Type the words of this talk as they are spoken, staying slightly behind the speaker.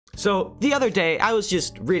So the other day, I was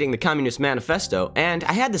just reading the Communist Manifesto, and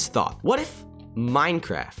I had this thought. What if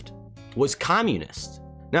Minecraft was communist?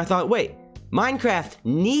 Now I thought, wait, Minecraft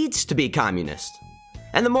needs to be communist.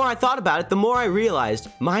 And the more I thought about it, the more I realized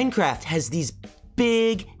Minecraft has these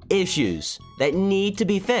big issues that need to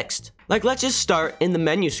be fixed. Like, let's just start in the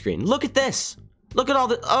menu screen. Look at this. Look at all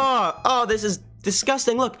the, oh, this is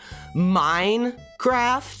disgusting. Look,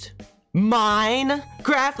 Minecraft,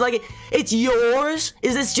 like it's yours?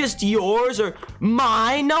 Is this just yours or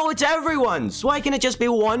mine? No, it's everyone's. Why can't it just be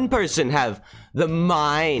one person have the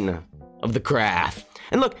mine of the craft?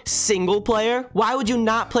 And look, single player, why would you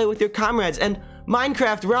not play with your comrades? And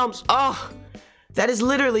Minecraft realms, oh, that is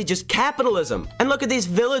literally just capitalism. And look at these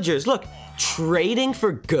villagers, look, trading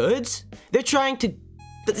for goods? They're trying to,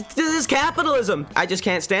 this is capitalism. I just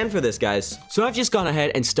can't stand for this, guys. So I've just gone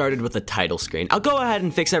ahead and started with the title screen. I'll go ahead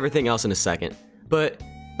and fix everything else in a second, but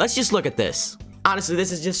let's just look at this. Honestly,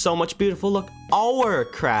 this is just so much beautiful. Look, our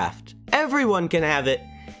craft. Everyone can have it.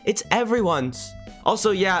 It's everyone's.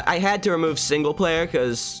 Also, yeah, I had to remove single player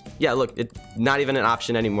because, yeah, look, it's not even an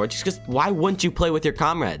option anymore. Just because, why wouldn't you play with your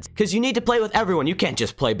comrades? Because you need to play with everyone. You can't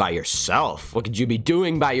just play by yourself. What could you be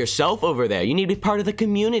doing by yourself over there? You need to be part of the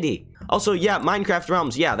community. Also, yeah, Minecraft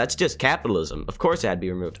realms, yeah, that's just capitalism. Of course it had to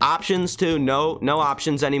be removed. Options too, no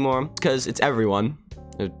options anymore because it's everyone.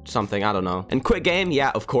 Or something, I don't know. And quit game,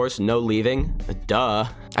 yeah, of course, no leaving. Duh.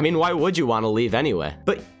 I mean, why would you want to leave anyway?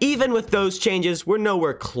 But even with those changes, we're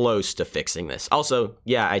nowhere close to fixing this. Also,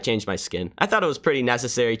 yeah, I changed my skin. I thought it was pretty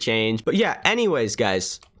necessary change. But yeah, anyways,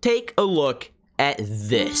 guys, take a look at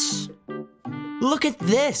this. Look at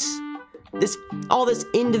this. All this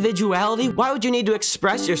individuality. Why would you need to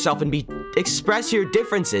express yourself and express your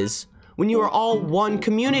differences when you are all one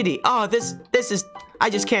community? Oh, this is, I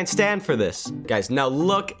just can't stand for this. Guys, now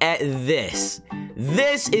look at this.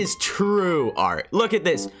 This is true art. Look at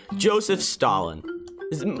this. Joseph Stalin.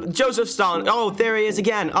 Joseph Stalin. Oh, there he is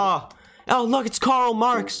again. Oh, look, it's Karl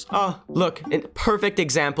Marx. Oh, look, a perfect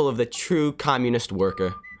example of the true communist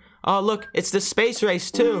worker. Oh, look, it's the space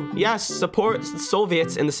race too. Yes, support the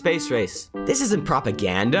Soviets in the space race. This isn't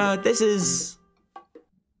propaganda. This is...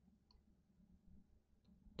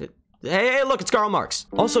 Hey, look, it's Karl Marx.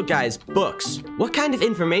 Also, guys, books. What kind of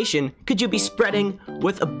information could you be spreading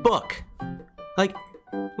with a book? Like,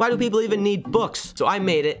 why do people even need books? So I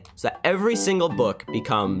made it so that every single book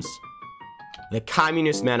becomes the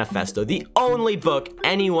Communist Manifesto, the only book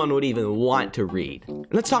anyone would even want to read. And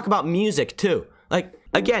let's talk about music, too. Like,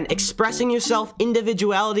 again, expressing yourself,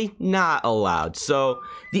 individuality, not allowed. So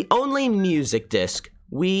the only music disc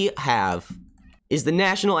we have is the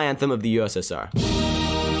national anthem of the USSR.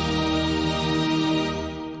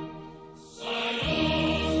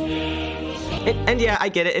 And yeah, I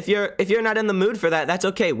get it. If you're not in the mood for that, that's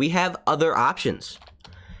okay. We have other options.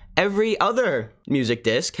 Every other music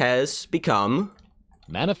disc has become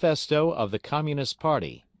Manifesto of the Communist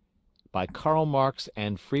Party by Karl Marx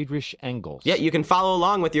and Friedrich Engels. Yeah, you can follow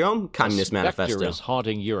along with your own Communist Manifesto. The specter is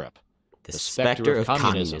haunting Europe. The specter of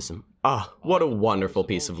communism. Ah, what a wonderful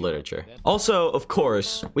piece of literature. Also, of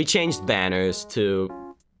course, we changed banners to...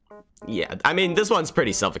 Yeah, I mean, this one's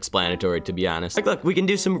pretty self-explanatory, to be honest. Like, look, we can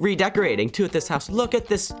do some redecorating, too, at this house. Look at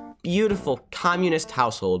this beautiful communist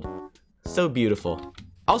household. So beautiful.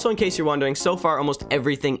 Also, in case you're wondering, so far, almost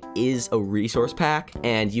everything is a resource pack,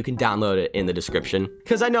 and you can download it in the description.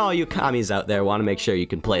 Because I know all you commies out there want to make sure you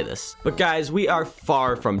can play this. But guys, we are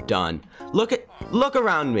far from done. Look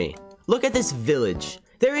around me. Look at this village.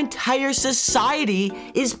 Their entire society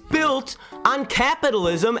is built on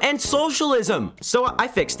capitalism and socialism. So I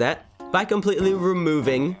fixed that by completely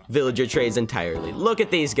removing villager trades entirely. Look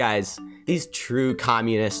at these guys. These true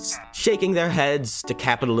communists shaking their heads to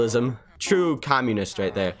capitalism. True communist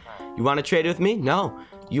right there. You want to trade with me? No.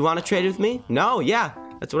 You want to trade with me? No, yeah.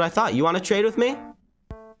 That's what I thought. You want to trade with me?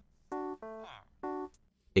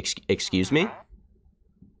 Excuse me?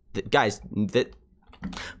 Guys, I'm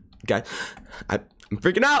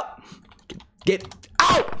freaking out. Get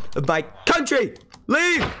out of my country.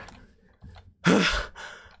 Leave.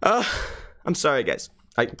 I'm sorry, guys.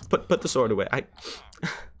 I put the sword away. I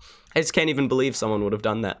just can't even believe someone would have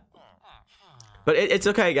done that. But it's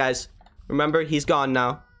okay, guys. Remember, he's gone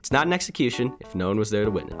now. It's not an execution if no one was there to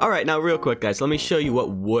witness. All right, now real quick, guys, let me show you what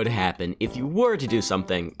would happen if you were to do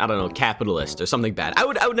something, I don't know, capitalist or something bad. I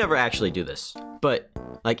would never actually do this. But,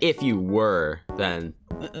 like, if you were, then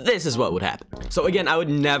this is what would happen. So again, I would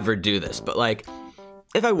never do this, but like,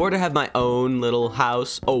 if I were to have my own little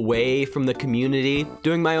house away from the community,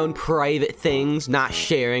 doing my own private things, not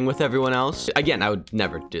sharing with everyone else, again, I would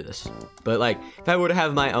never do this. But like, if I were to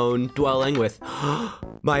have my own dwelling with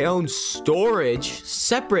my own storage,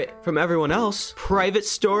 separate from everyone else, private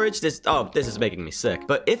storage, this is making me sick.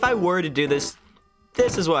 But if I were to do this,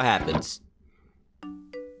 this is what happens.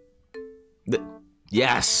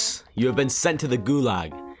 Yes, you have been sent to the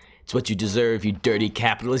gulag. It's what you deserve, you dirty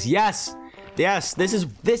capitalist. Yes, yes, this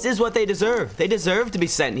is what they deserve. They deserve to be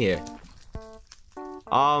sent here.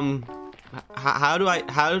 How do I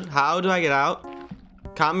get out?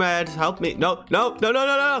 Comrades, help me. No.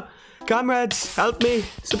 Comrades, help me.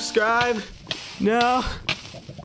 Subscribe. No.